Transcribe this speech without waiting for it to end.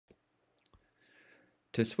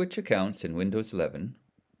To switch accounts in Windows 11,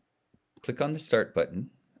 click on the Start button,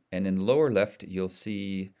 and in the lower left you'll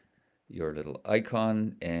see your little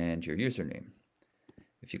icon and your username.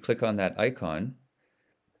 If you click on that icon,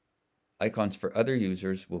 icons for other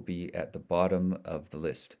users will be at the bottom of the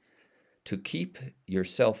list. To keep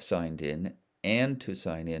yourself signed in and to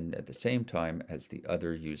sign in at the same time as the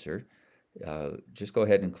other user, just go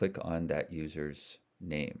ahead and click on that user's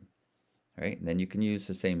name. All right, and then you can use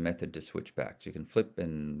the same method to switch back. So you can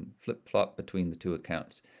flip-flop between the two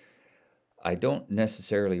accounts. I don't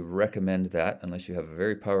necessarily recommend that unless you have a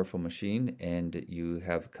very powerful machine and you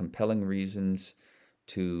have compelling reasons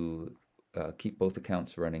to keep both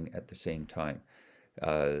accounts running at the same time.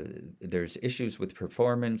 There's issues with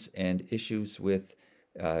performance and issues with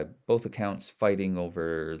both accounts fighting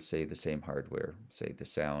over, say, the same hardware, say the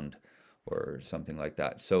sound or something like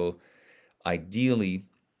that. So ideally,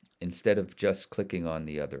 instead of just clicking on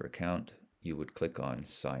the other account, you would click on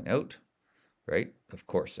Sign Out, right? Of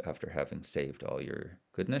course, after having saved all your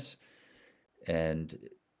goodness. And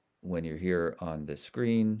when you're here on the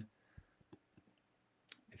screen,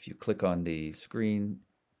 if you click on the screen,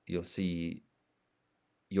 you'll see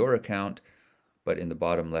your account, but in the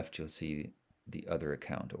bottom left, you'll see the other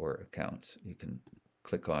account or accounts. You can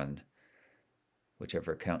click on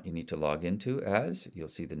whichever account you need to log into as. You'll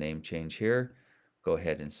see the name change here. Go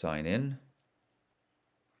ahead and sign in,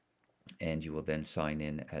 and you will then sign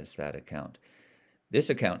in as that account.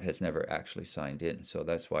 This account has never actually signed in, so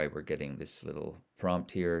that's why we're getting this little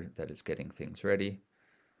prompt here that it's getting things ready.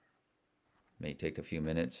 May take a few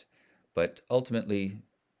minutes, but ultimately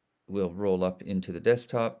we'll roll up into the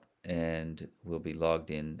desktop and we'll be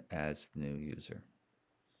logged in as the new user.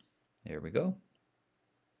 There we go.